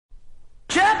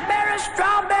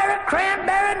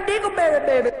cranberry, dingleberry,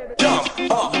 baby. Jump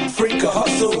up, freak or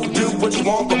hustle, do what you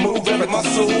want, but move every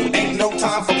muscle. Ain't no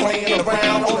time for playing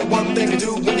around, only one thing to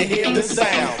do when you hear this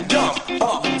sound. Jump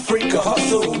up, freak or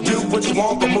hustle, do what you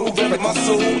want, but move every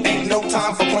muscle. Ain't no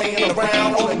time for playing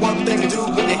around, only one thing to do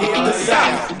when you hear this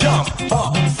sound. Jump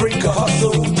up, freak or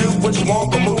hustle, do what you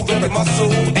want, but move every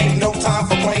muscle. Ain't no time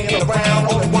for playing around,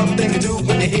 only one thing to do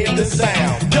when you hear this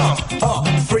sound. Jump up,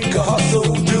 freak or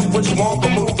hustle, do what you want,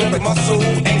 but move every muscle.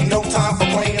 Ain't no time for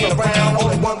playing around,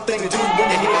 only one thing to do when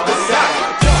you hear this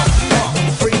sound. Jump up,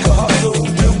 freak or hustle,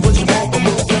 do what you want, but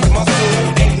move every muscle.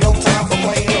 Ain't no time for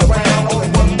playing around, only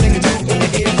one thing to do when you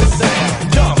hear this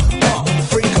sound. Jump up,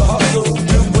 freak or hustle,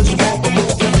 do what you want, but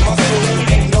move every muscle.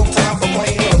 Ain't no time for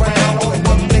playing around, only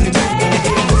one thing to do when you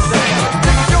hear this sound.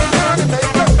 Your body,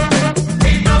 baby.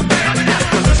 Ain't no time,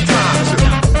 'cause it's time to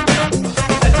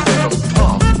let the rhythm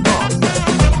pump.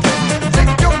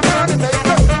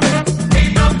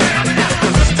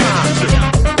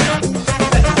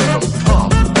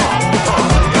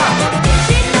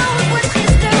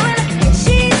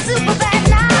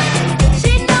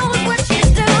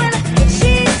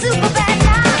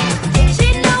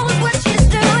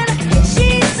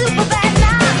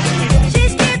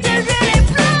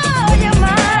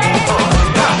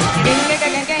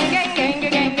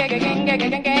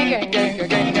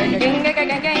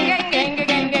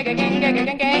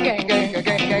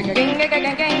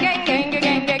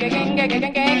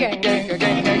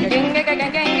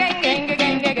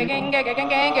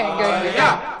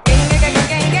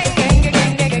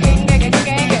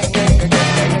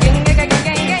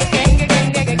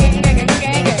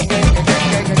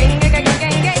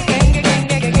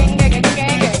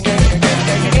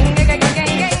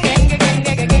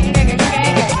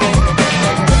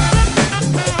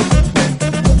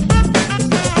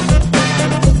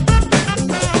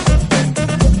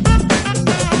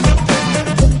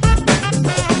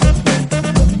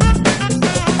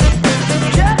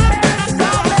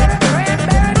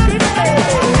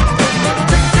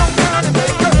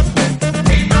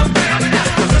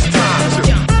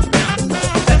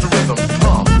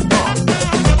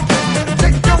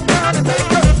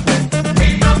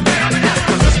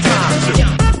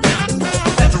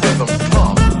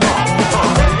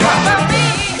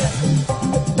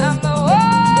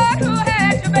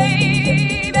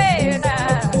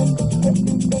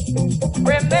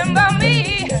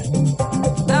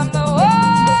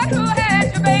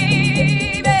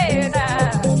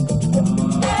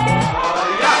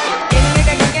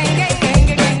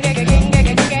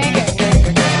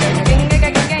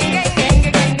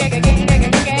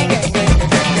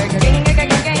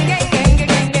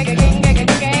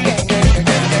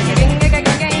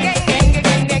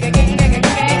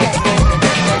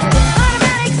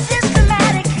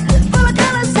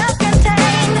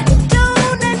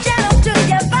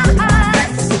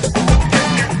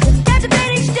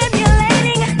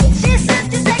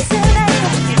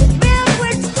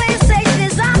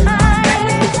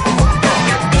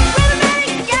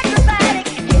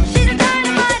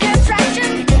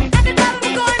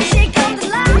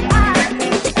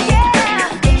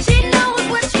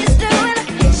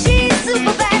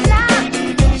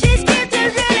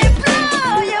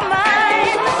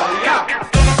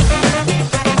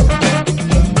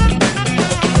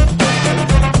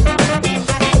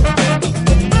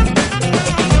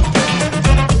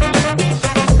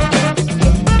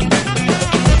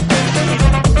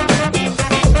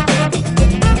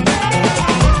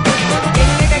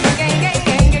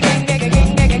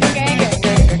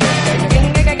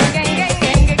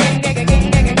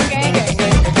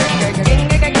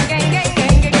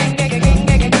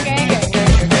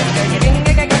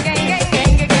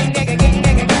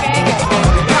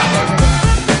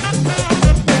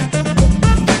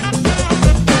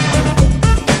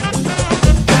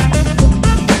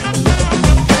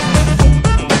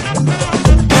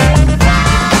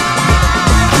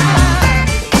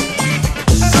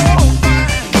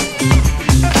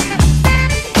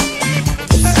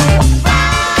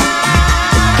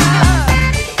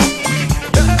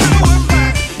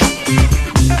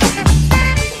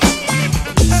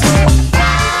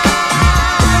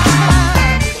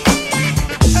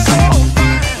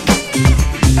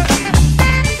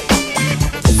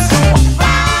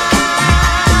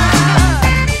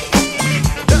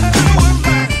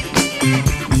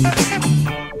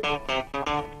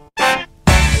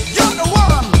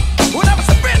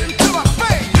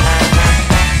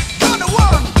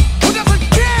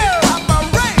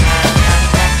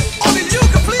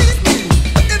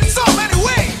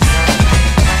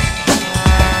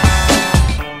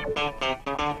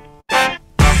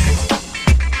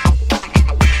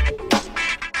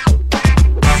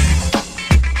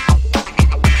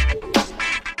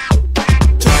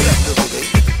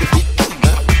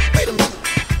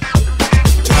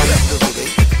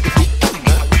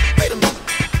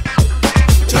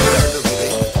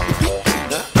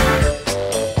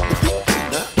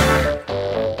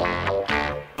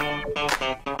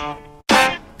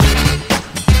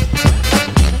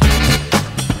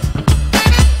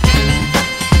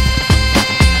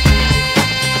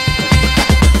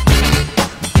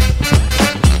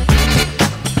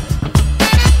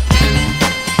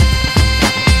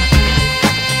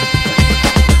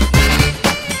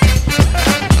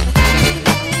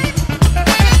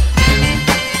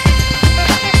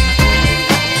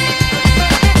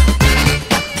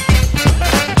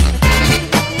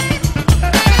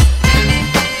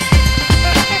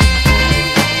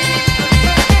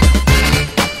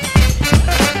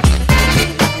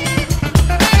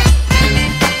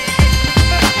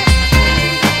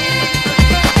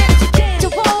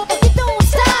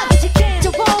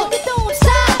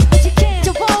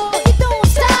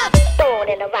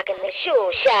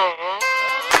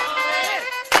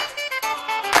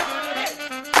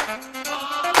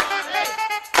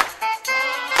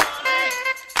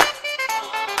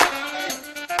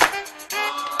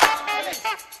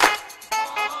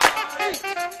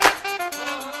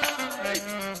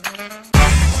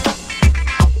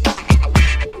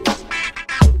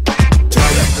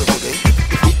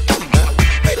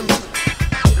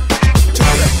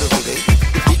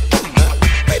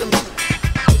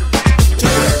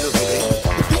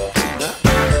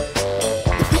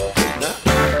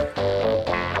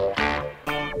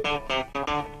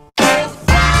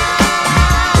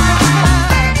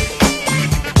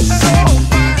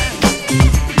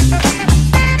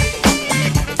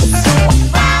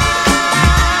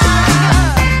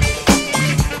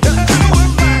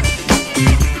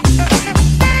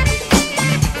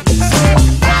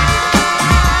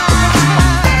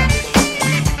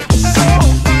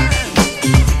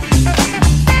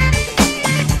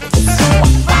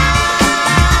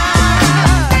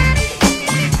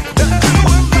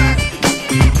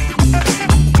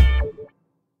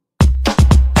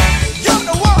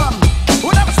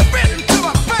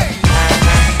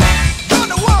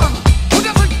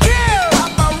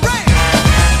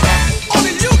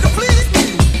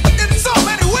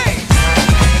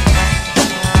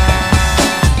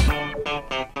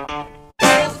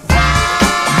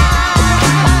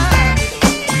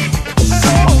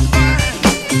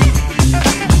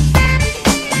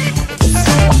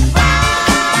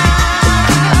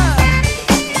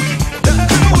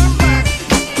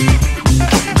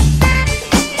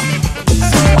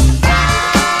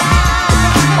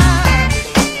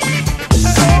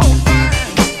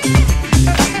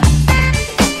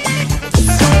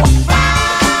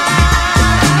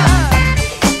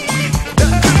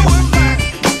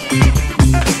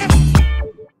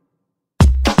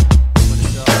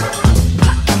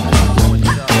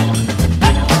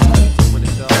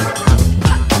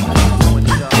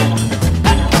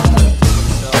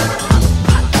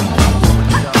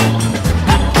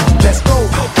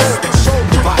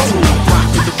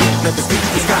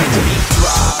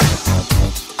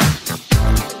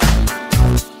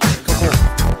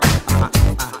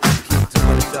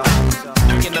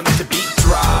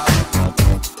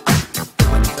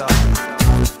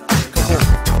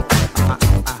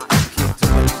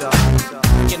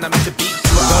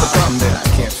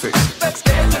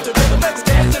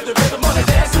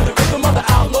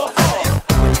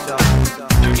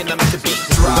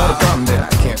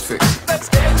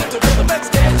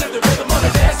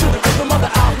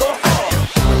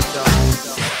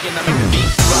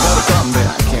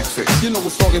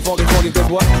 funky, funky, cause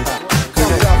what? Turn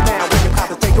it up now, we about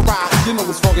to take a ride. You know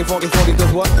it's funky, funky, funky,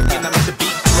 cause what? And I make the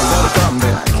beat drop. Not a problem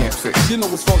that I can't fix. You know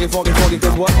it's funky, funky, funky,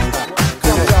 cause what?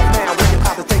 Turn it up now, we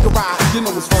about to take a ride. You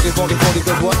know it's funky, funky, funky,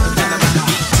 cause what? And I make the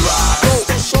beat drop. Go,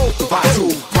 show the vibe to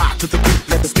rock to the beat.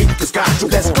 Let the speakers got you.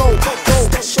 Let's go,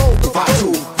 show the vibe to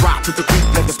rock to the beat.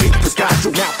 Let the speakers got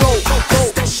you. Now go,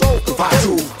 show the vibe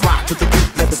to rock to the beat.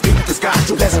 Let the speakers got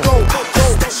you. Let's go,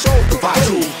 show the vibe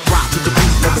to rock to the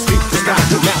beat. Let the speakers got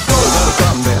you. Now go. Not a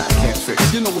problem that I can't fix.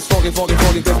 You know it's funky, funky,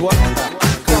 funky, cause what?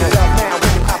 Turn it up now, we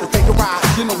about to take a ride.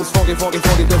 You know it's funky, funky,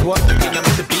 funky, cause what? And I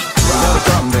make the beat drop. Not a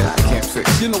problem that I can't fix.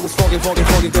 You know it's funky, funky,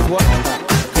 funky, cause what?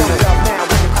 Turn it up now,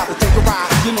 we about to take a ride.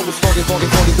 You know it's funky, funky,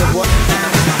 funky, cause what? And I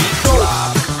make the beat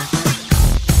drop.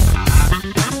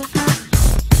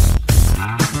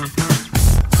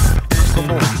 Come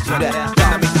on, do that. And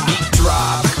I make the beat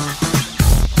drop.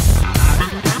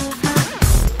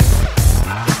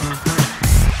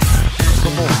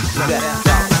 Come on, do that.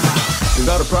 There's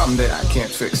not a problem that I can't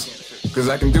fix. Cause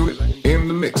I can do it in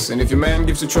the mix. And if your man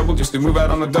gives you trouble, just to move out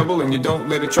on the double and you don't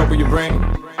let it trouble your brain.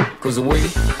 Cause the way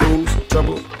goes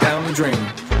trouble down the drain.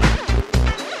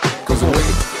 Cause the way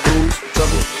goes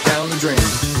trouble down the drain.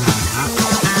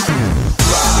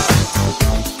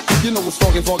 You know it's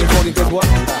funky, funky, funky, cause what?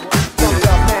 Turn it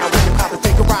up now, we about to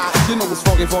take a ride. You know it's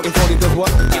funky, funky, funky, cause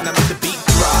what? And I make the beat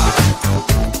drop.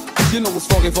 You know it's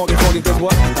funky, funky, funky, cause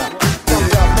what? Turn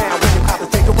it up now, we about to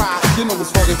take a ride. You know it's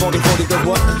funky, funky, funky, cause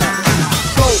what?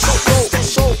 Go,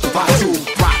 show the vibe to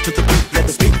rock to the beat. Let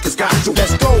the speakers got you.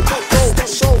 Let's go,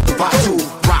 show the vibe to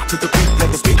rock to the beat. Let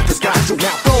the speakers got you.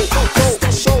 Now go,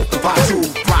 show the vibe to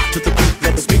rock to the beat.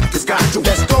 Let the speakers got you.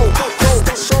 Let's go,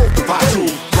 show the vibe to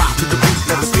rock to the beat.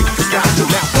 Let the speakers got you.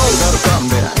 Now go. Not a problem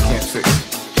that I can't fix.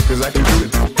 Cause I can do it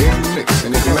in the mix.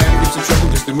 And if your man gives you trouble,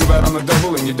 just to move out on the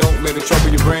double and you don't let it trouble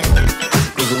your brain.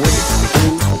 Cause the way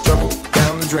goes trouble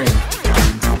down the drain.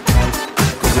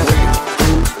 Cause the way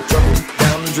goes trouble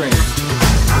down the drain.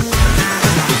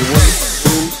 Cause the way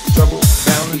goes trouble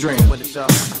down the drain.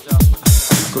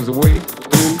 Cause the way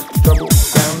goes trouble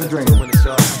down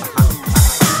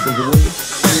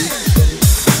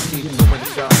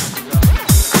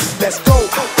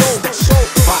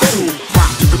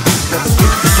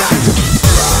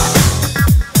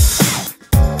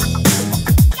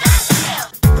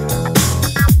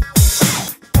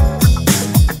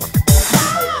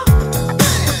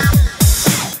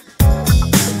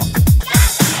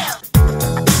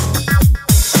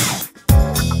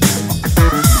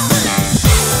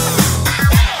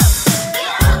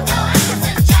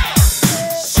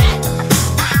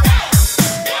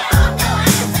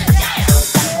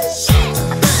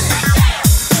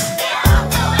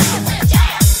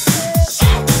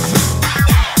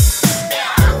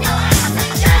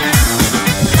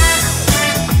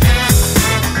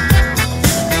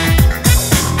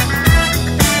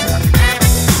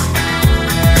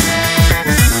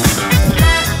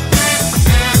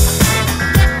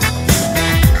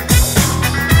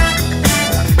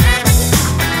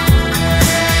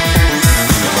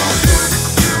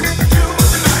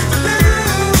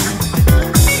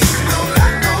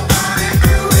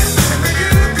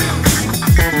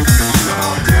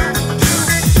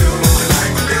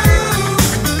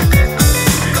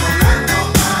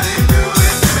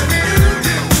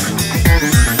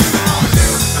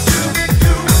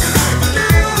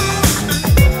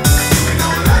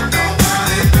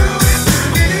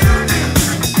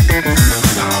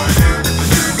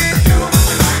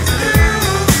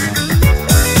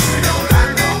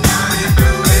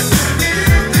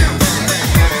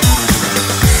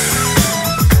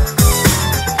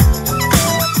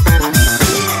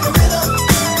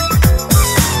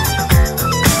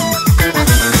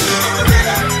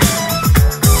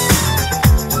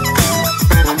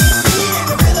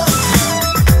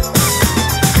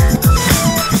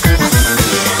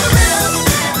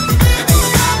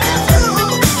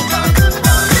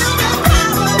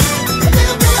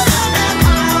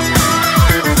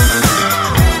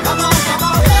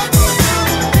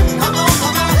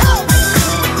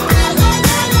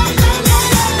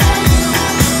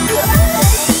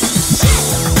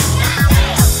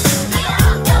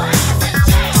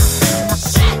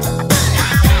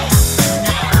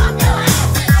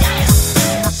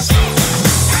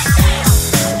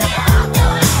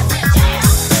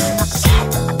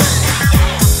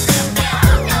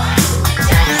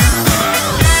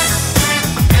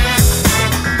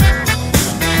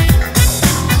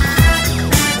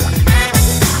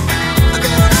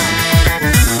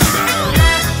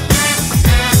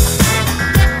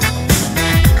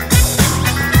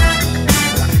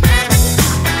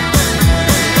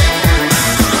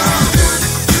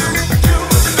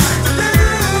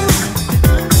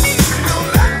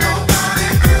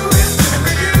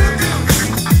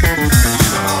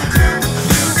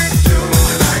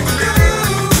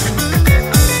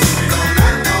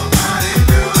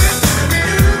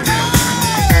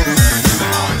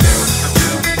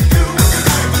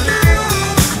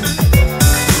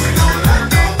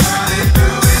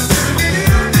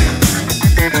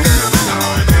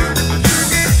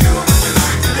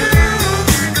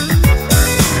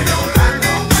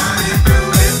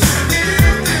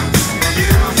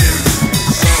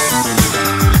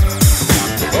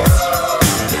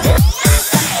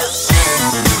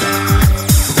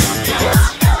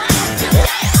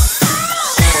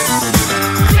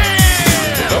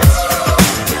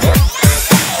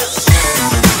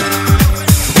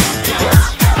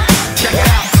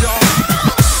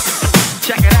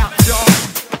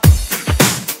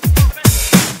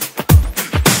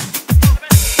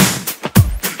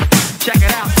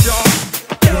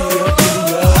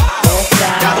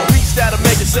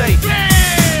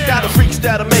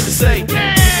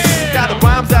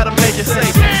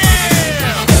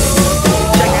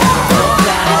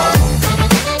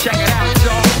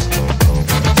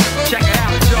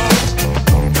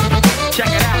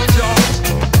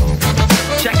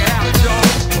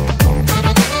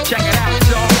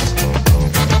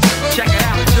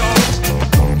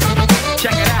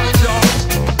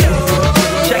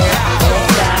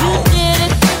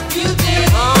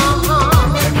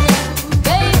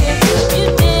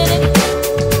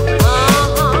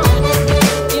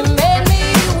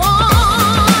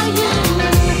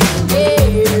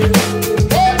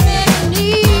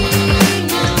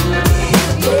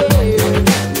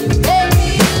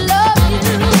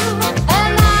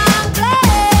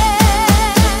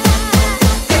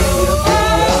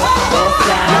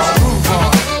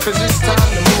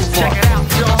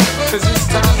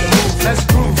let's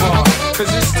groove on, cause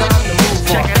it's time to move on.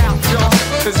 Check it out, y'all,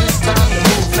 cause it's time to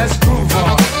move, let's groove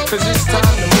on, cause it's time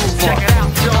to move on. Check it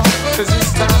out, y'all, cause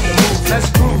it's time to move, let's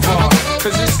groove on,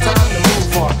 cause it's time to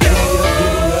move on.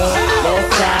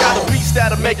 Got a beats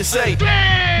that'll make you say,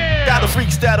 got a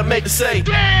freaks that'll make you say,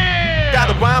 got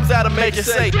a rhymes that'll make you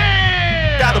say,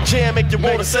 got a jam make you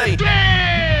wanna say,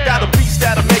 got a beats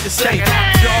that'll make you say,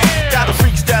 got a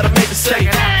freaks that'll make you say,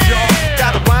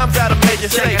 got a rhymes that'll make you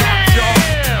say,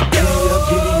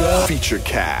 feature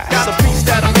cast. Got a beats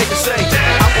that'll make you say,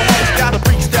 alcoholics got a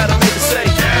freaks that'll make you say,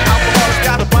 alcoholics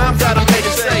got a rhymes that'll make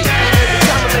you say, every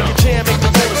time I make a jam make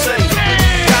you wanna say,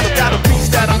 got a beats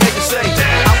that'll make you say,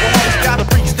 alcoholics got a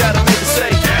freaks that'll make you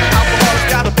say, alcoholics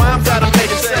got a rhymes that'll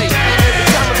make you say, every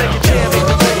time I make a jam make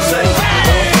you wanna say.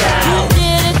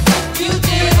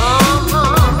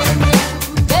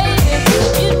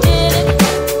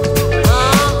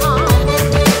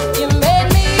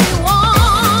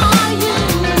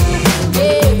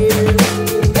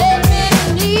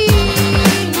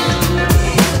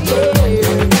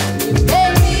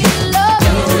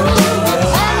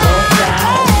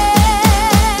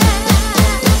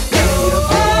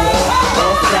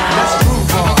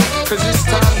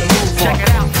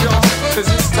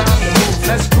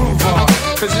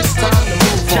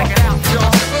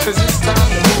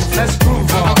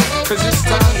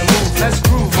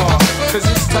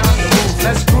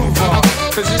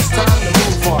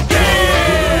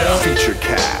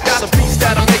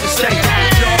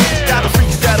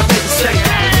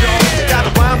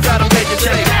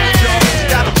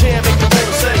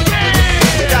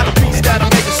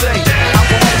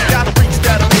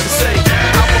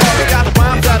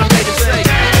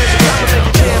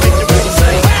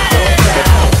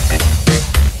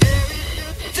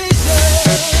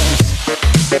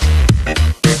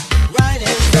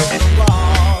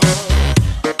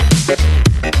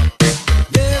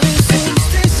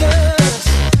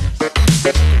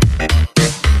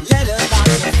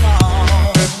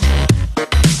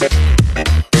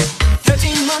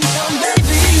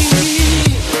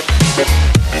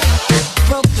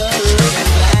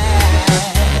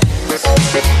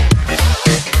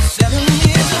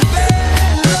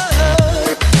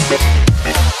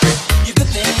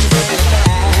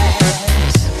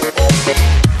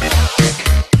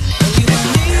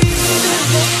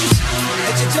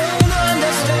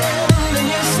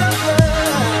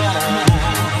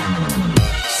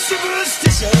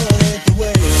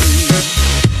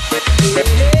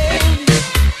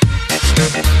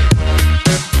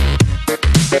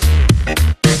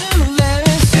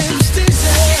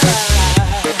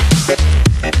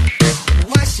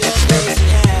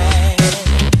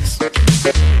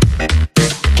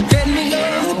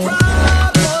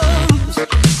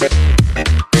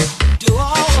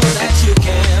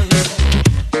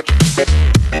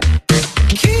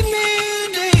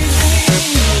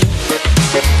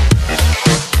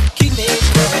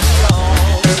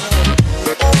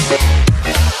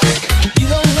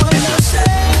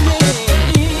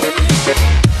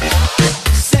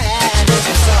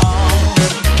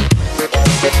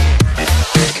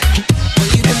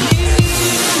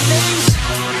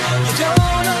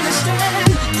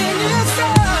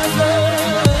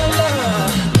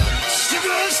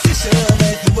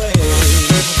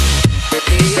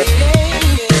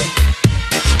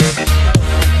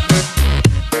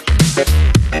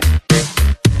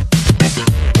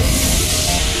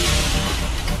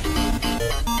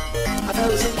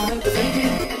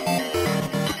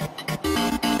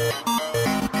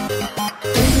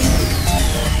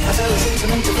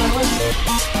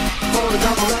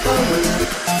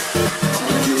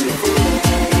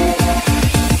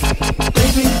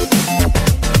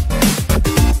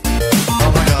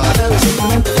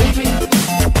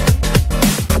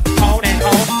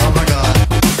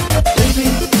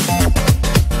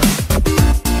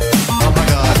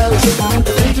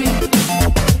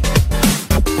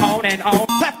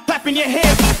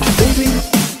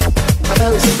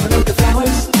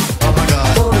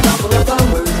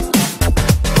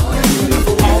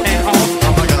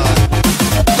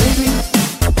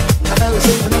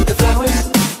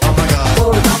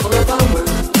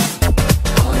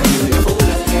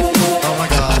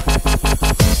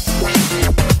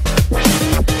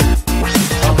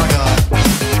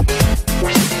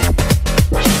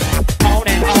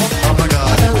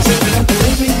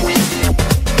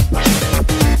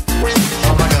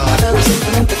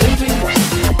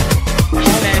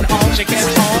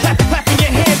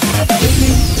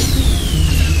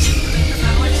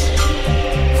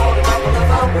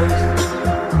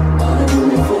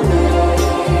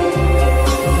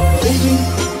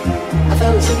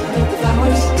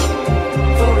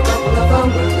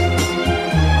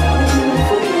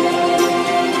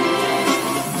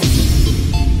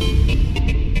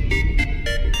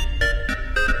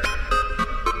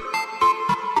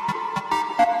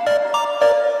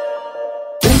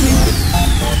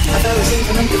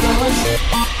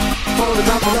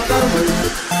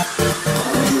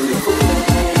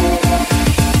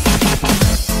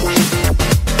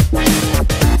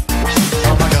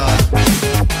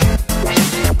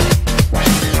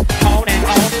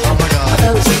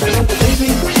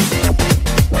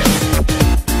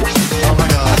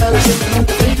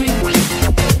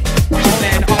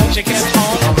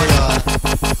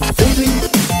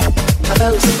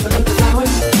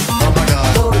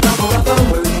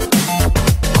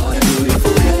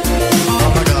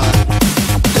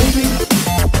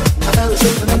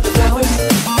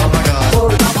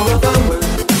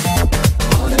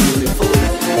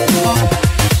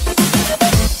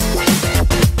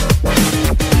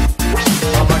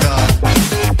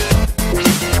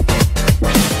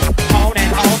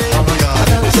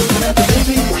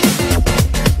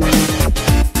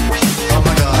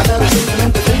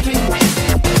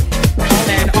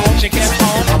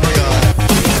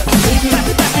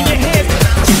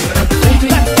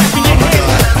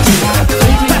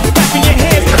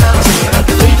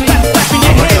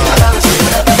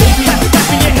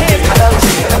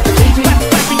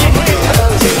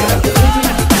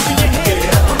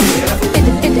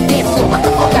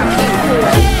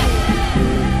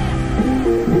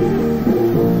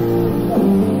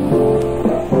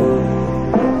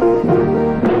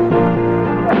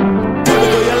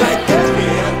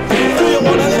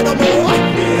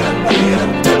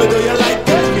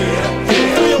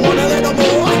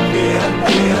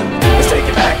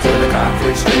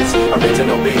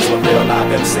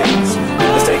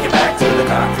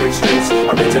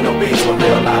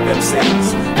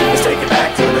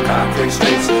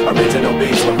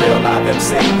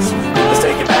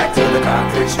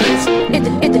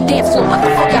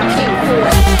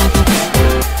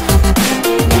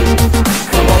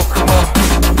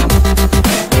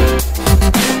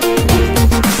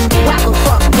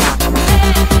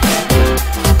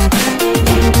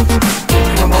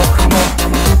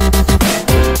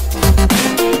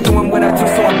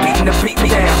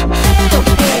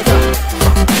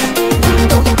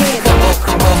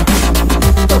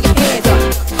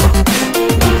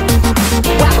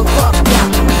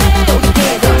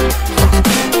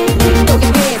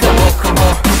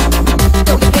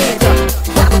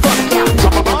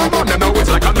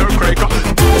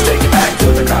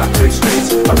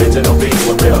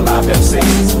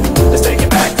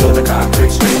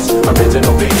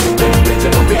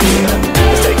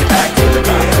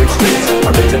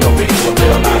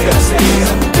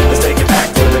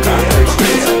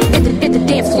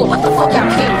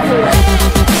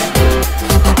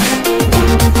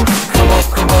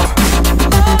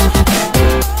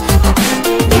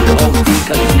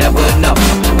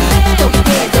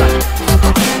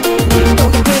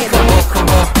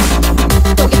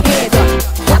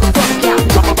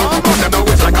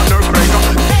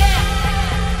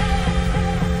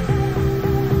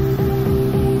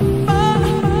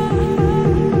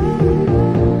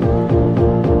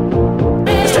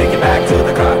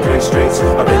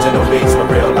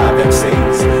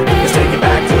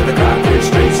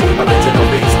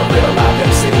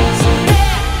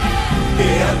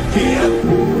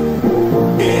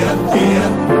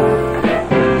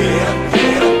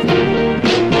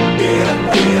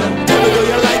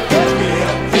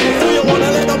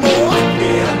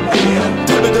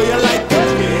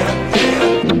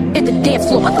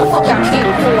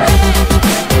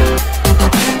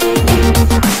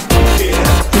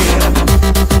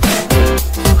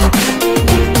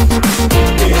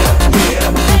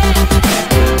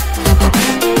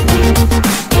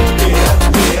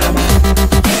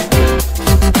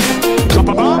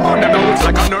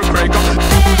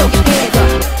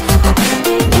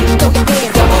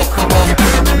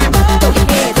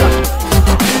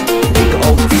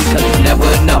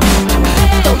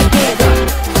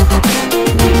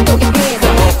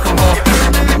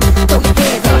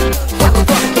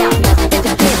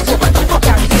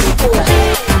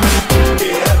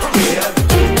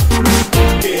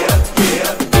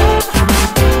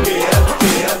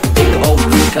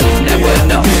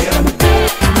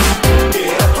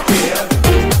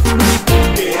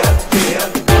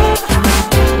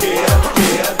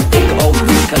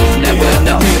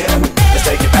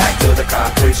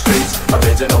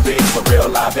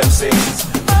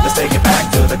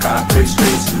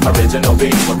 Original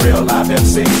beats with real live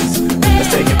MCs.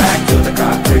 Let's take it back to the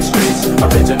concrete streets.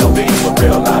 Original beats with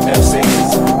real live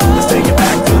MCs. Let's take it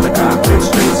back to the concrete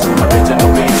streets.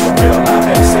 Original beats with real live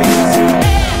MCs.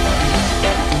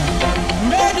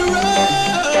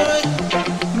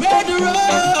 Made the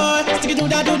road. Stick it do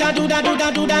da do da do da do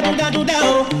da do da do da do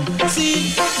da.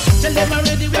 See. Tell them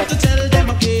already, we have to tell them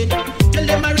again. Tell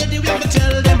them already, we have to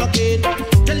tell them again.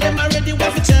 Tell them already, we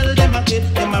have to tell them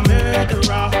again. Them a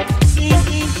murderer. See,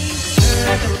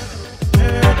 murderer,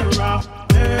 murderer,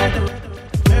 murderer,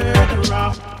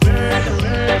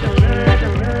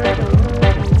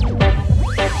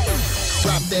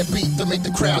 Drop that beat to make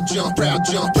the crowd jump, crowd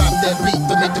jump. Drop that beat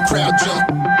to make the crowd jump.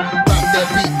 Drop that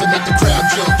beat to make the crowd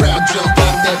jump, crowd jump.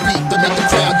 Drop that beat to make the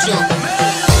crowd jump.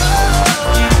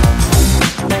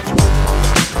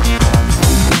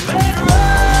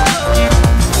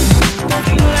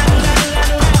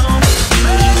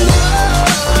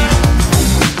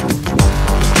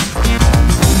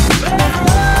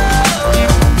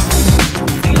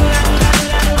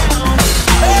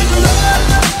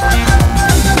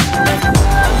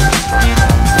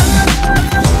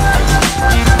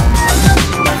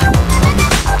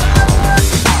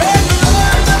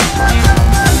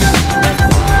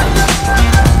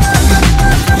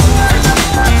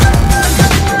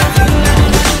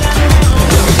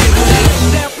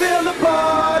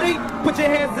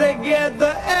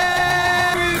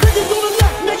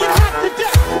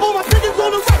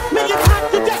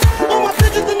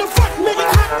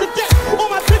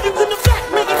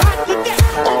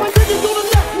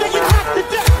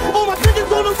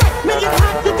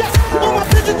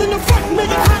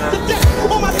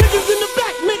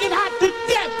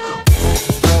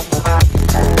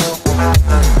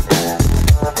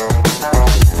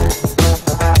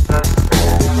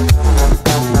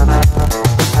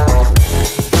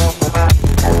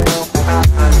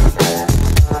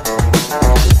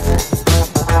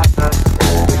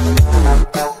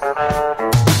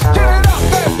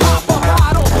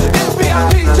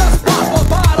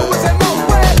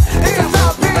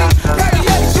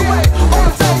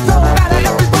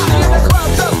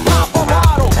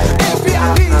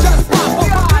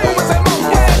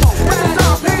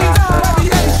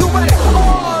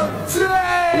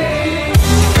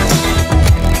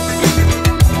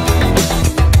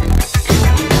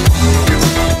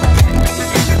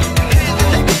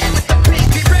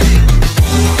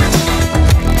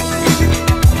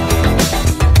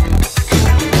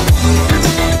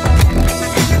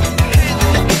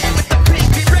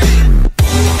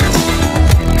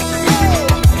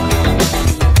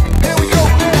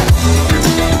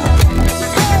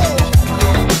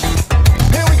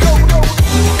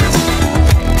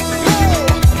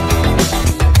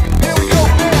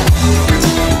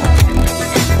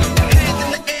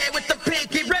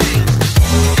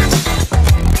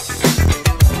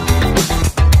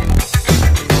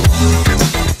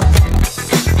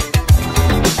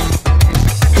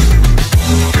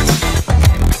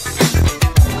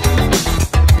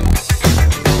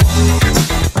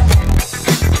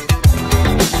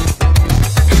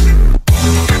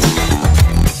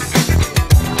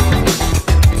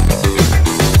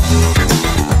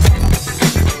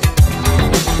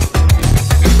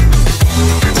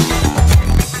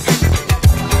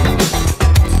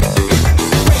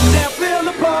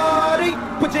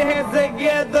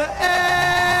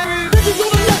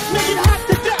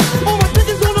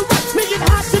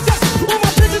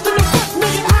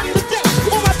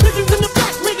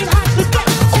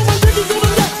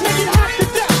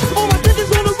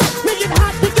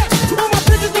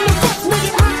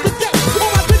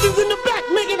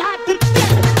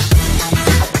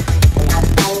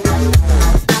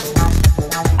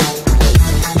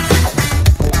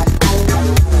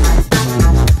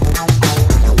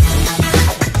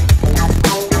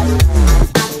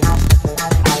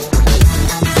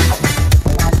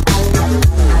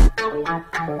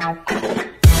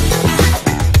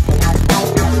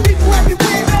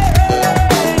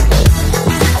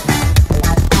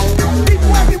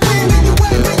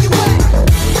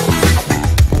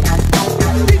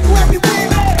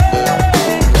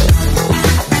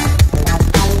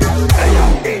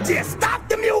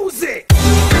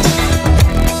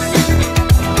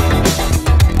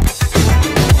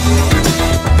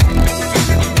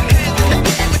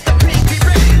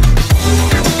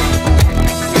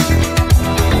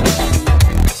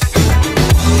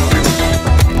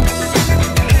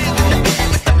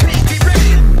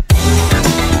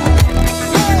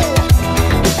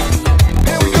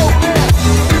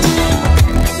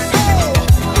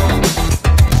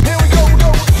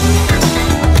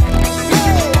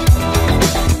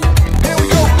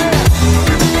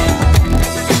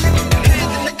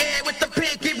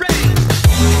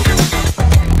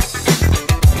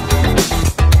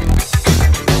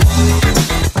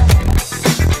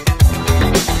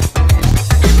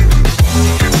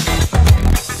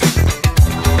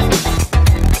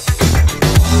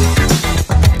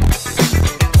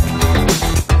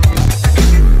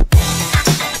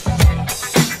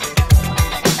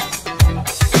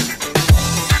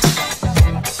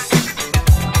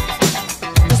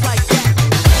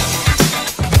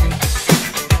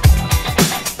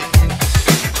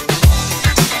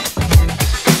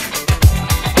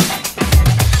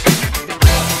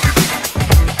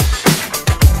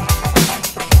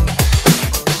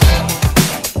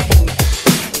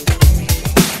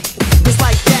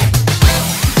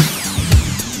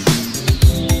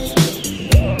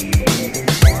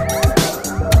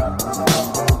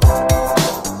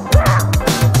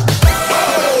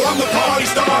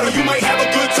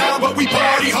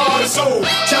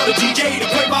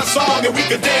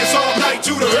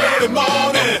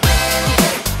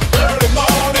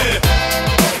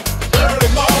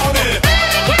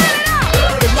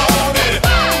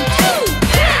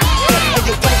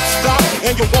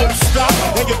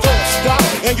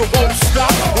 and you won't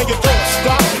stop, and you don't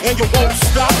stop, and you won't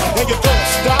stop, and you don't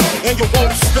stop, and you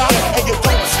won't stop, and you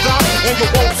don't stop, and you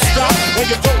won't stop, and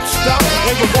you don't stop,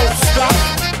 and you won't stop.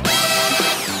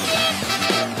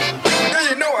 Now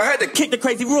you know I had to Kick the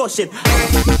crazy raw shit.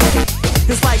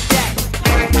 Just like that.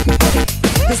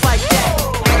 Just like that.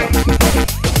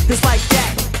 Just like that.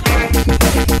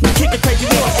 Kick the crazy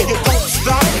raw shit. And you don't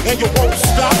stop, and you won't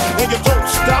stop, and you don't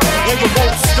stop, and you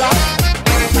won't stop.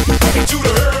 Into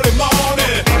the early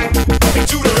morning,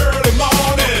 into the early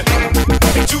morning,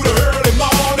 into the early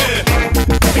morning,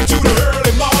 into the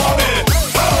early morning.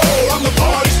 Oh, I'm the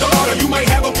party starter. You might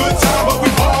have a good time, but we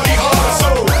party hard. So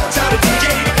tell the DJ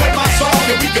to play my song,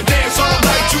 and we can dance all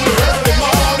night to the early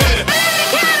morning.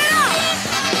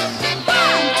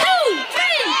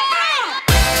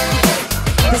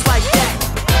 Just like that.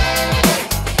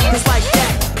 Just like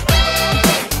that.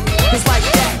 Just like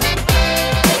that.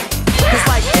 Just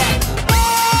like that.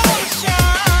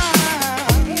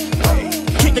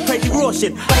 Kick the crazy raw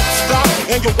shit. Don't stop,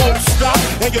 and you won't stop,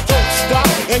 and you don't stop,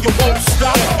 and you won't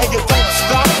stop, and you don't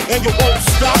stop, and you won't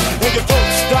stop, and you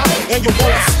don't stop, and you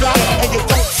won't stop, and you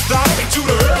don't stop into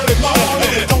the early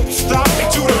morning. And you don't stop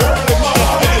into the early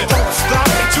morning. And you don't stop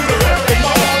into the early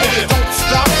morning. And you don't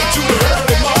stop into the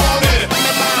early morning.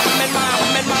 I'm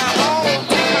in my home,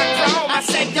 take my chrome, I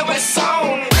said yo, it's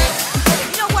on.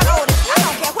 You know what, Otis? I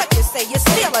don't care what you say, you're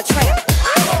still a tramp.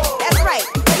 That's right.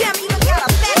 You haven't even got a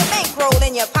fat bankroll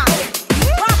in your pocket.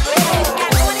 You probably only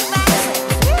got 20 bucks.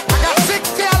 I got 6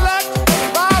 talent,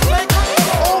 5 Lakers,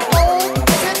 4 gold,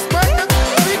 6 breakers,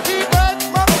 3 T-birds,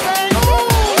 Mustang.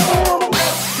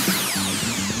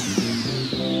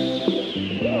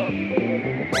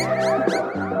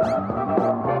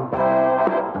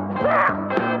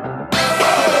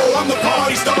 Oh, I'm the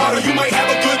party starter. You might have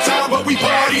a good time, but we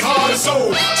party harder.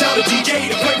 So tell the DJ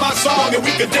to play my song, and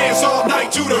we can dance all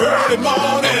night to the early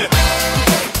morning.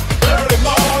 Early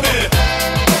morning.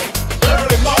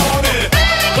 Early morning.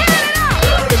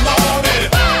 Early morning.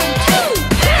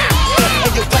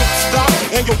 And you don't stop,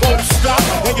 and you won't stop,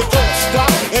 and you don't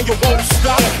stop, and you won't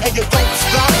stop, and you don't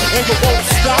stop, and you won't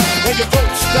stop, and you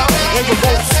don't stop, and you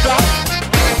won't stop.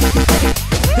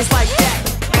 Just like that.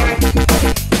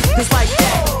 Just like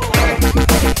that.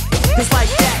 Just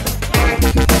like that.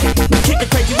 Kick the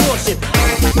crazy raw shit.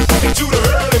 Into the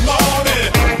early morning,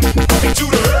 into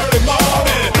the early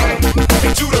morning,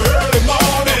 into the early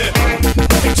morning,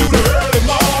 into the early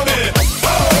morning.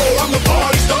 Oh, I'm the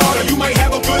party starter. You might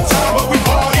have a good time, but we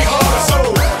party harder. So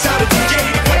tell the DJ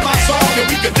to play my song, and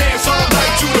we can dance all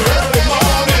night to the early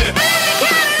morning.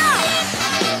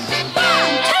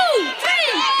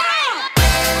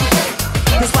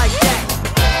 Just like that.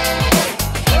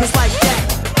 Just like that.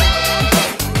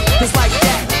 Just like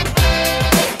that.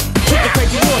 Kick the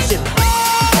crazy raw shit.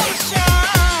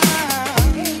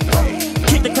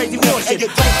 Kick the crazy raw And shit. you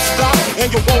don't stop,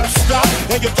 and you won't stop,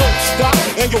 and you don't stop,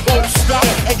 and you won't stop,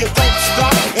 and you don't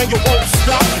stop, and you won't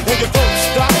stop, and you don't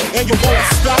stop, and you won't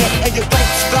stop, and you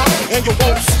don't stop, and you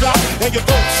won't stop, and you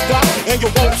don't stop, and you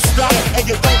won't stop, and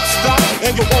you don't stop,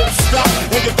 and you won't stop,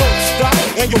 and you don't stop,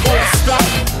 and you won't stop.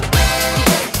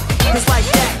 Just like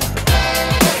that.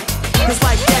 Just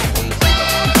like that.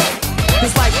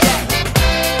 Just like that.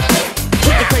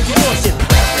 Kick the crazy raw shit.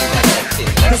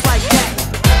 Just like that.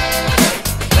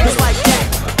 Just like that.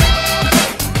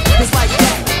 Just like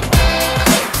that.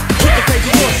 Kick the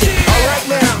crazy raw shit. All right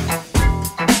now.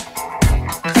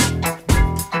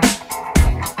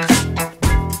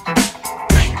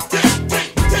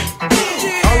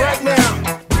 All right now.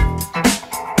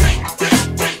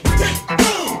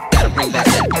 Gotta bring back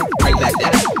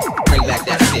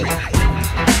that shit.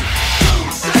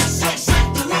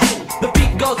 The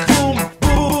beat goes boom,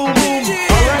 boom, boom.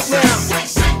 All right now.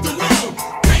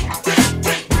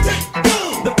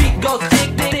 The beat goes dick,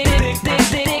 dick, dick, dick,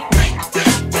 dick, dick.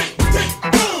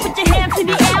 Put your hands in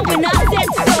the air when I said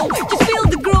so. Just feel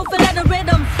the groove and let the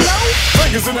rhythm flow.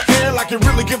 Fingers in the air like you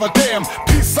really give a damn.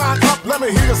 Peace sign up, let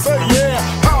me hear you say yeah.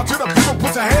 Power to the people,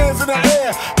 put your hands in the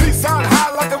air. Peace sign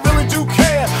high like I really do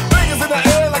care. Fingers in the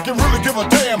air like you really give a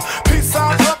damn. Peace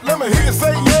sign up, let me hear you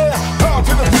say yeah. Power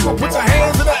to the people, put your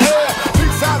hands in the air.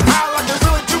 Peace sign high like you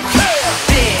really do care.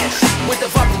 Dance with the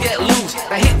vibes get loose.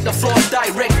 I hit the floor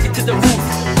directed to the roof.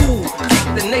 Ooh, kick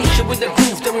the nation with the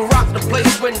groove. Then we rock the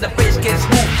place when the bass gets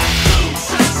moved.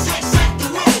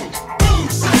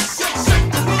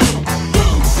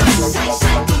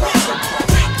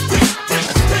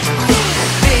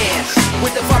 Dance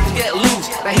with the vibes get loose.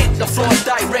 I hit the floor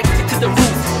directed to the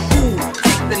roof. Ooh,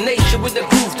 kick the nation with the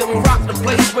groove. Then we rock the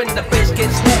place when the bass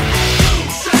gets moved.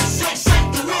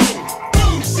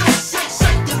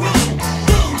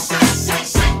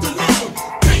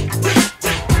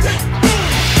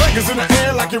 Fingers in the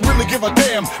air like you really give a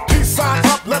damn. Peace sign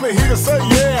up, let me hear you say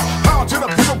yeah. Power to the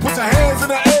people, put your hands in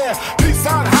the air. Peace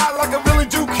sign high like I really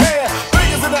do care.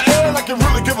 Fingers in the air like you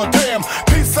really give a damn.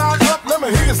 Peace sign up, let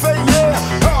me hear you say yeah.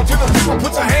 Power to the people,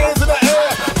 put your hands in the air.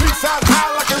 Peace sign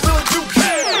high like I really do care.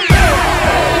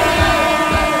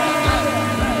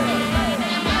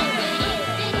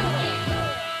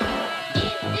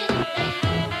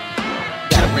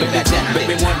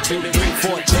 Baby, 1, 2, 3,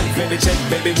 4, check, baby, check,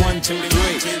 baby, 1, 2,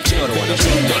 3, check, baby,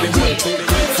 check, baby, 1, 2,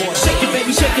 3, 4, Shake it,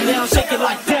 baby, shake it down, shake it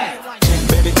like that.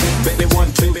 check, baby,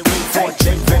 1, 2, 3, 4,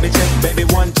 check, baby, check, baby,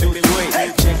 1, 2, 3,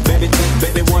 check,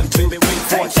 baby, 1, 2, 3,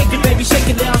 4, Shake it, baby, shake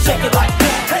it down, shake it like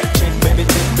that.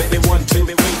 check, baby, 1, 2,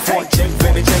 3, 4, check,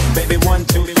 baby, 1,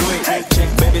 2, 3, check,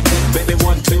 baby,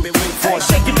 1, 2, 3, 4,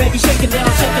 Shake it, baby, shake it down,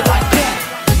 shake it like that.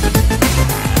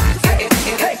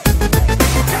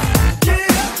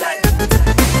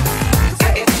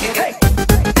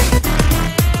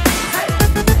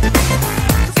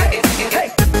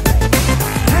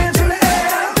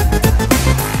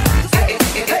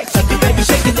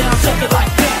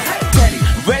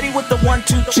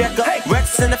 checker.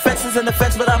 Rex and effects is an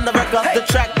effects, but I'm the wreck of the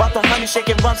track. Bought the honey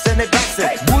shaking bumps and they bouncing.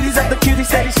 Booties up the cutie,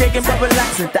 steady shaking but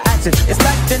relaxing. The action is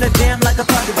packed in a jam like a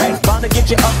pocket bank. Bound to get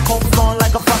you up, cold flowing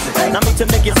like a faucet. Not me to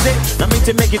make it sick, not me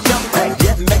to make it jump.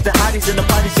 Yeah, make the hotties in the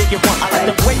party shake it one. I like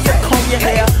the way you comb your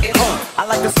hair. I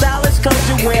like the stylish clothes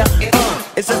you wear.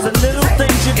 It's just the little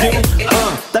things you do.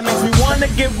 That makes me wanna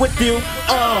get with you.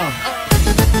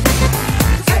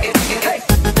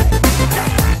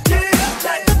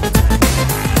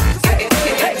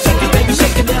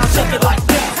 Shake it down, shake it like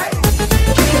that.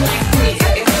 Shake it like this.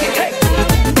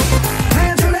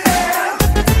 Hands in the air.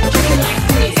 Shake it like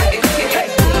this.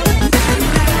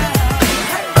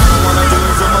 All I wanna do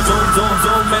is on my zoom, zoom,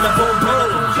 zoom, and a boom,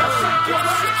 boom.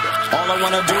 All I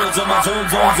wanna do is on my zoom,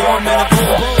 zoom, zoom, and a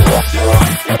boom,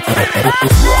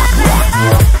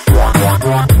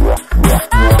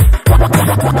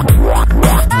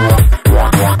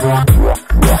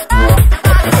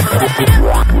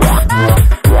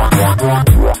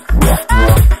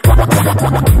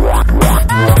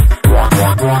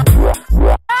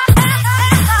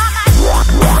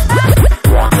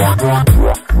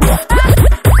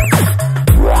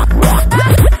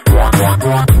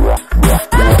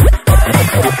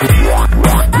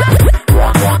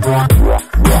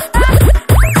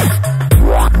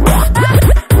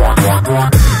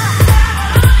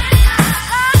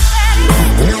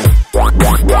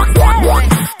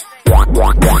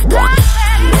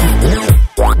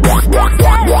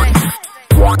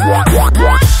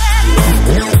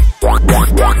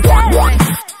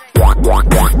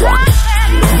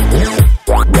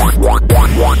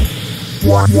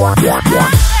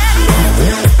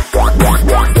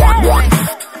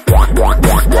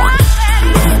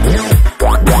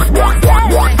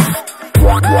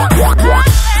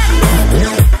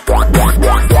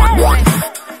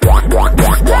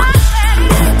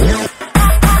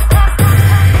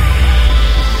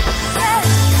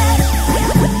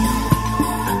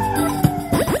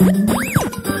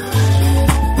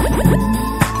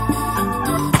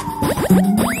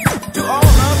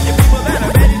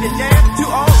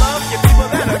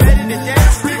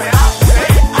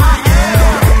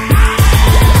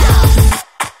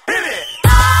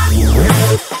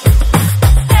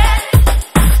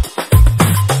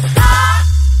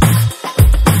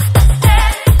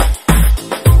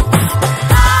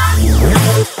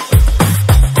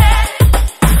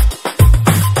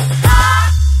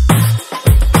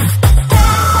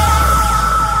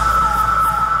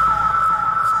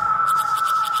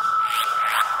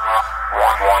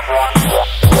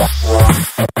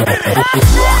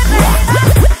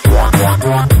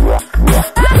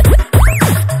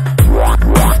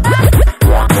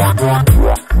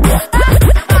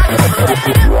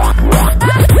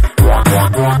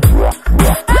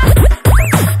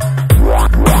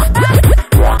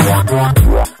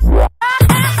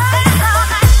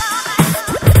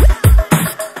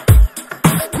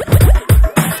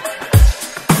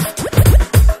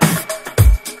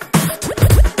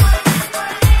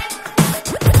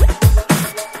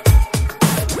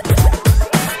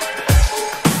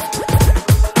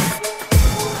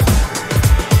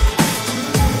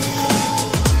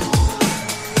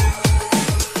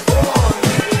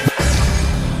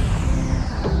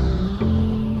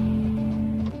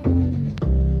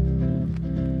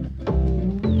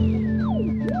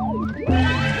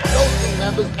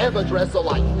 ever dress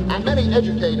alike, and many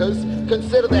educators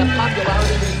consider their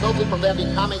popularity resulting from their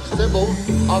becoming symbols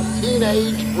of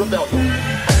teenage rebellion.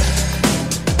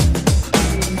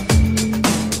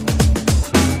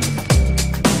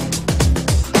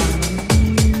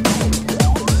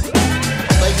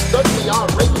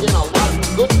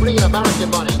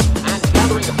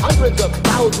 hundreds of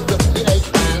thousands of teenage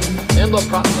fans in the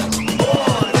process.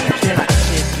 Can I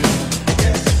kick you?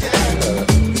 Yes, you can.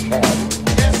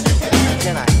 Yes, you can.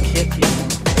 Can I kick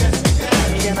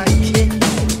you?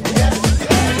 Yes, you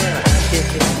can. Can I kick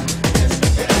you? Yes, you can. Can I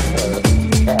kick you? Yes, you can.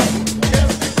 Yes, you can.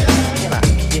 Can I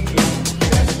kick you?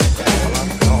 Yes, you can. Well,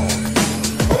 I'm gone.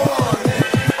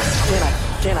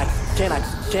 Can I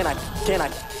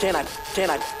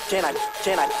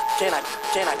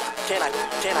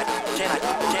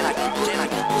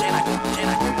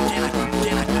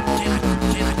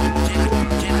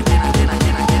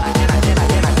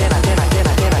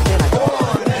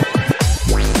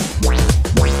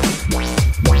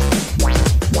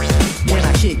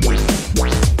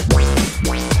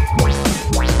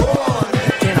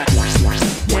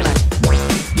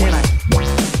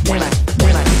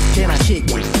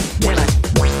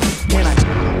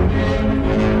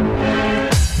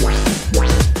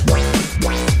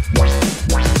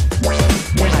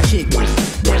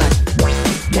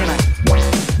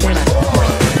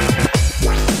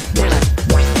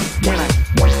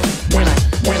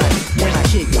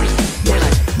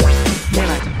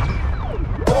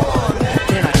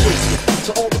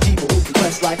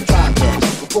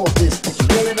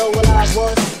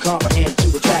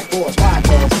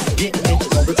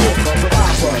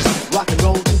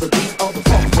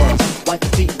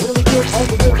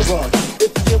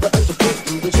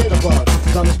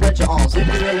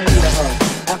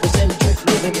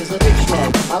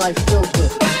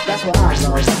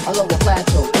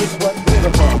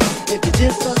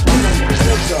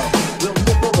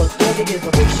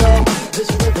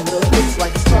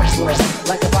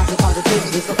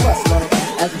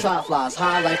Flies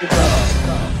high like a dove.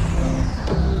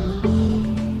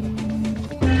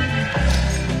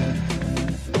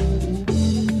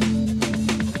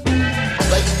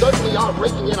 They certainly are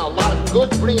raking in a lot of good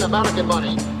green American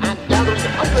money and gathering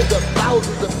hundreds of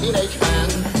thousands of teenage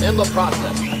fans in the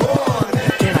process.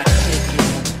 Can I kick you?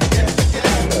 Yes, you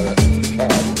can.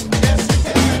 Yes, you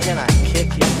can. Can I kick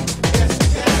you? Yes, you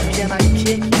can. Can I kick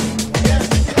you? Yes,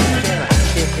 you can. Can I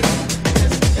kick you? Yes,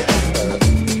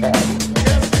 you can.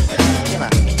 Can I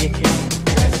kick you?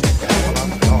 Yes, you can. Well,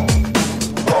 I'm gone.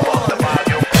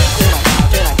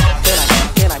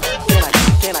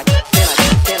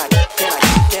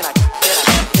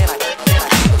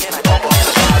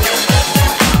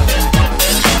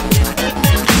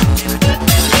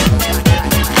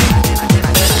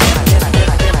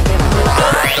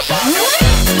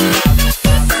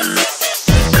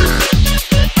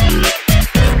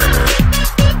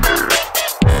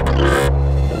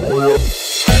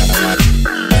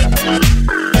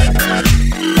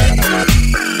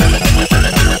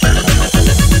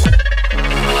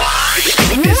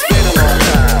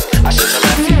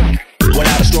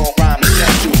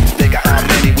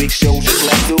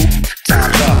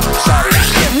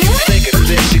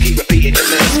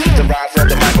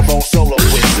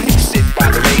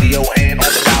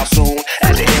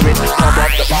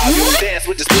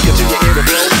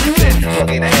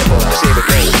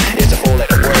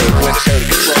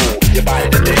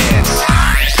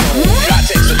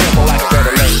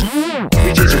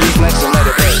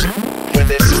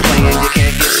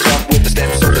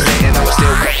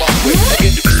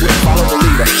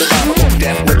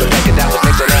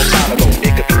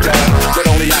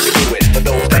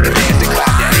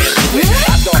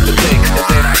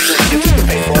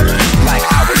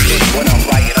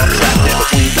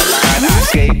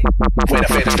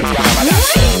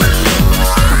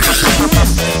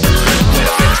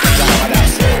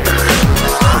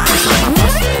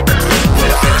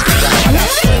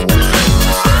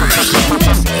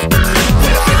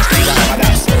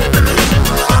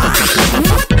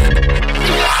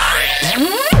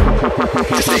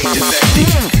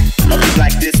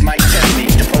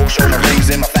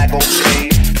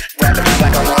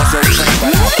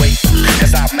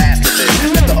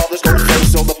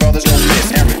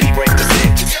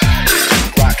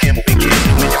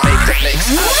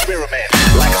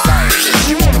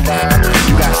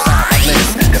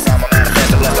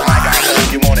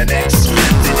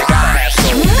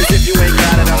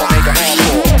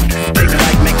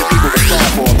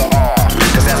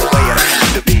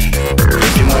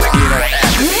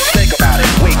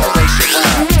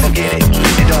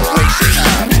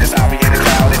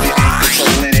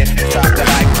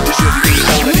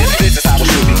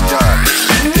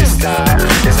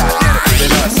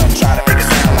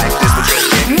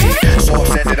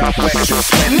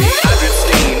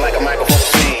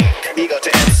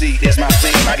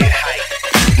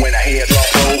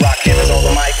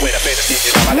 When I finish,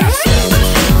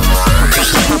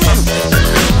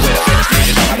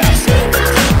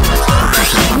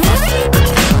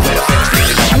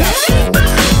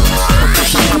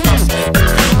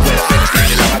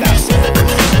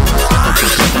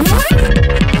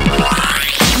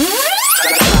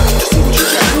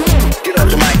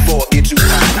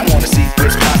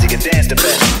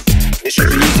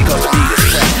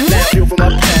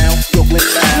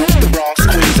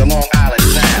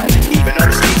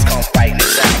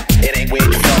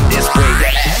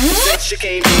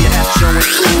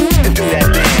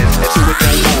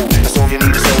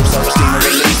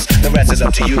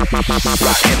 to you.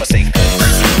 Rock him or say.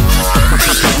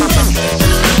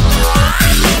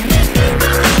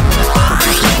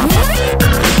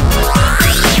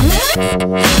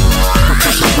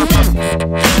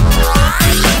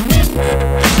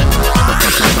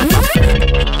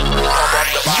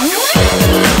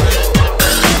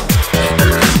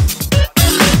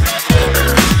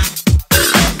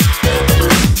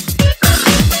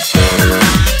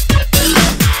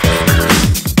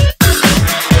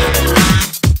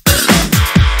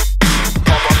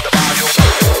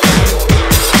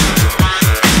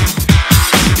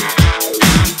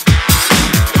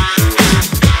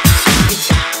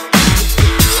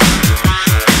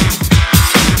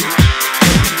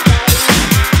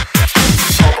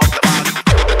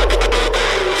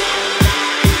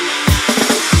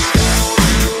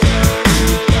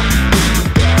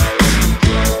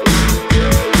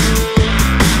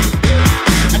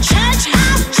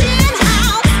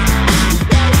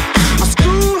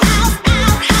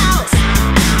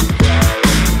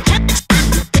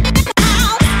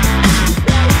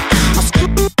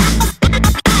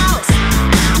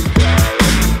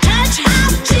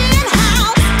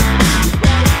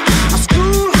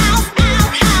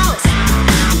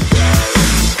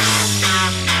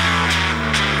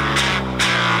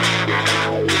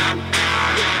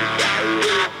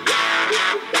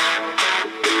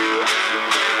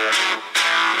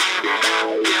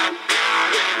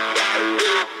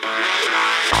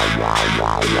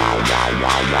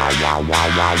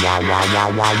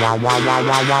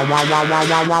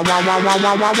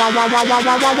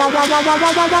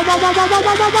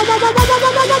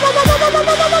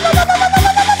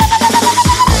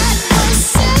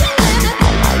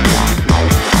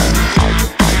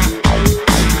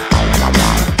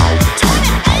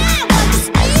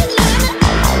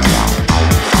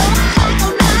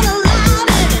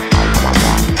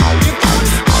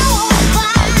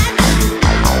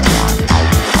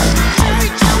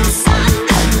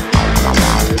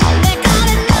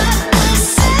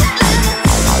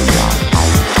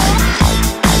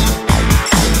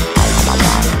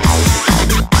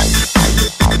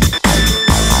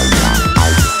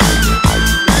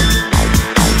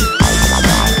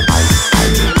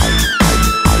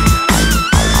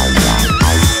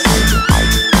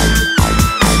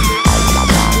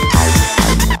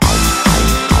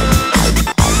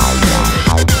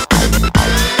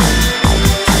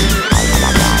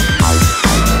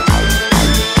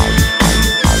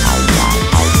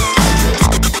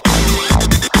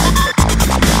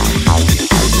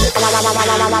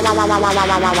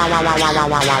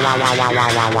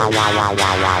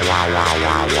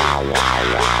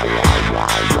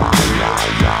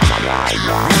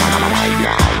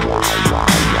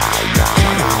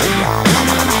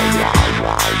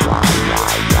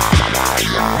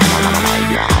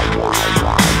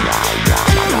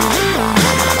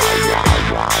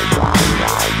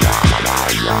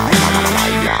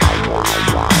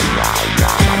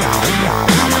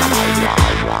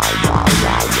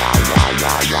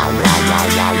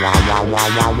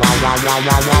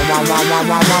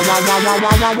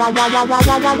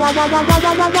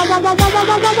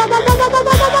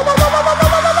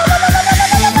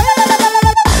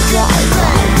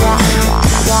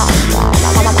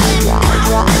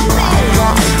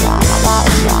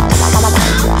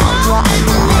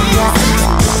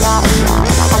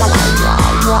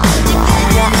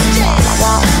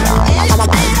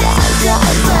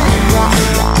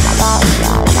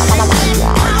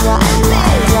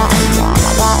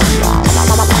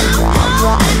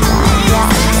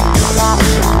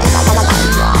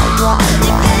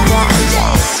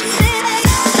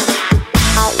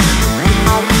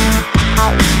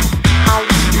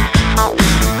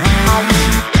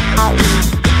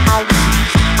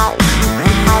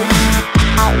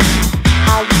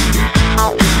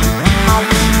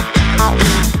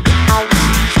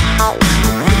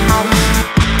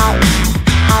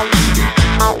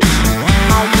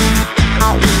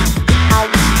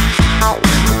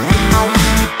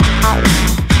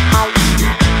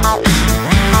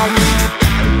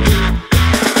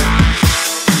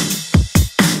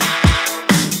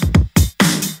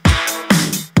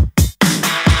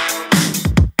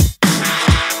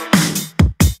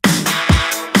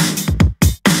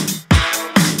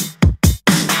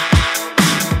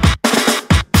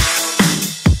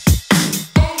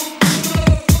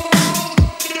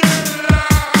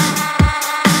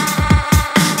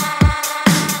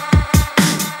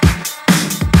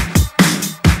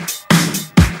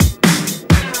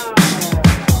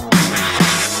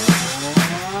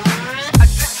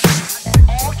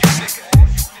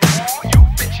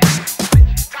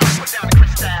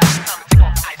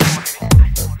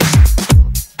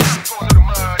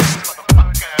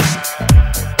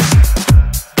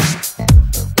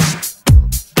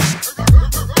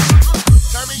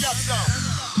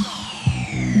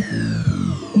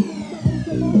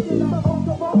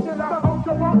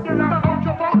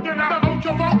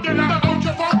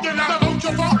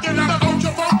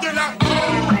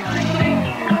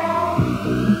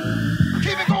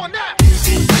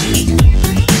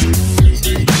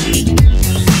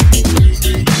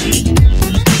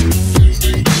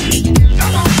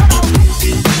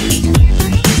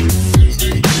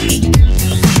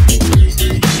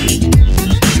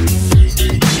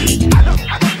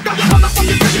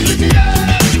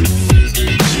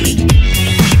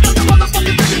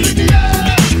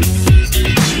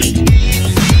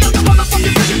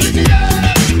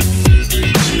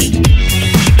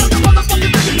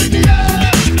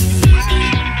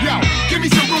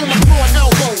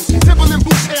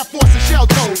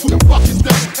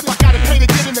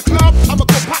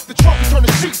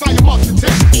 up to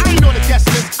 10. I ain't on the guest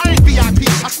list, I ain't VIP.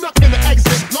 I snuck in the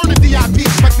exit, learning DIP.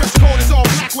 My dress code is all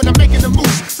black when I'm making the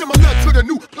move. Similar to the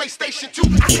new PlayStation 2.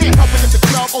 I can't help it if the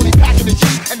club only packing the G.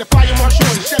 And the fire marshal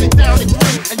is shut it down in 3.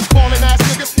 And you ballin' ass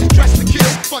niggas is dressed to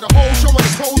kill. For the whole show and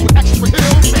the toes with extra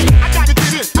heels. Hey, I gotta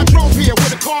get in, I drove here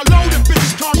with a car loaded.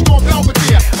 Bitches charged on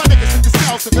Belvedere. My niggas hit the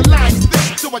cells and the line is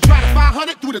thick. So I drive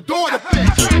 500 through the door to fit.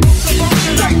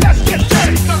 Like, let's get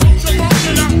dirty.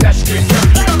 Let's get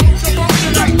dirty.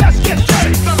 Like, let's get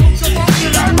dirty.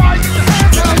 Everybody get your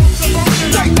hands up.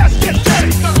 Like, let's get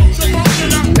dirty.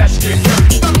 Let's get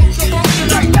dirty.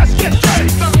 Like, let's get dirty. Like, let's get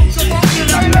dirty.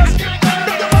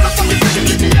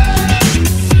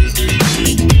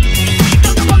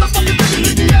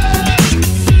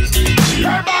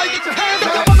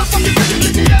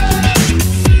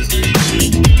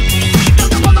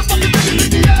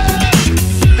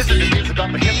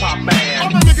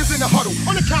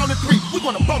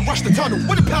 Rush the tunnel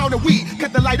with a pound of weed.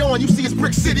 Cut the light on, you see it's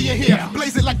Brick City in here.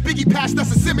 Blaze it like Biggie passed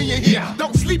us a Simeon here.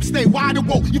 Don't sleep, stay wide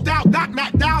awoke. You dial Doc,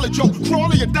 Mac, dial a joke.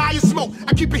 Crawl or you die of smoke.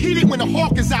 I keep it heated when the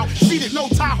hawk is out. Beat it low,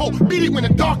 Tahoe, beat it when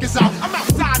the dark is out. I'm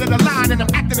outside of the line and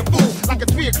I'm acting a fool. Like a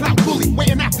 3 o'clock bully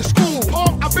waiting after school.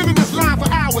 I've been in this line for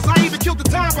hours. I even killed the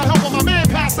time by helping my man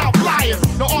pass out flyers.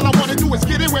 Now all I wanna do is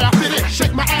get in where I fit in.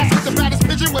 Shake my ass with the baddest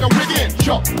pigeon with a wig in.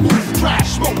 Jump, move,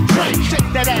 crash, smoke, drink.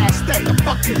 Shake that ass, stay the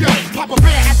fuck you yo. Pop a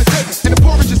bear at the table and the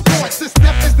porridge is poured. Since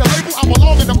death is the label, I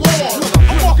belong in the morgue.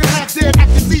 I'm walking half dead,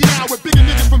 acting Z now with bigger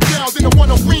niggas from jail than the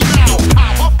 103 now.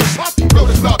 I up the puff, blow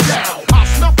the club down. I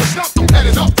snuff the stuff, I'm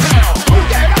headed uptown. Oh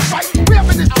yeah, that's right, we up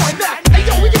in this joint now. Hey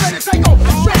yo, we get ready to take over.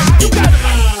 That's right, you got it.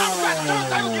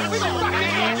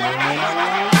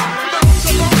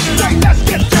 Like, let's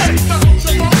get dirty.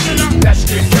 Let's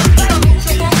get dirty.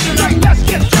 Like, let's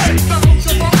get dirty.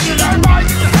 Everybody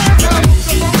get your hands up.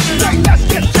 Like, let's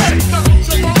get dirty.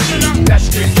 Let's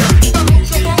get dirty.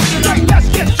 Like, let's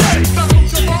get dirty.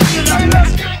 Like, let's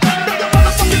get dirty.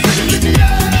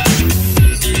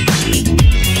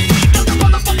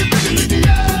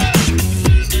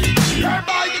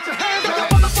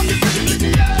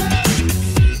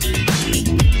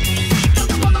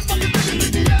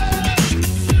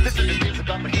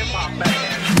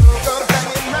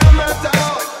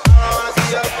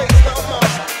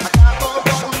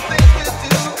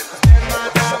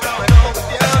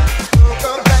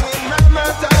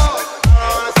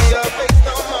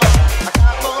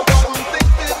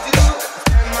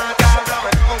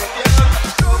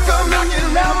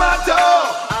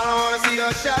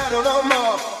 Shadow no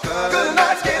more. Good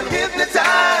nights getting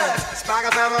hypnotized.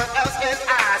 Sparkle someone else's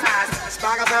eyes.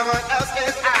 Sparkle someone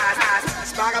else's eyes.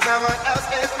 Sparkle someone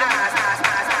else's eyes.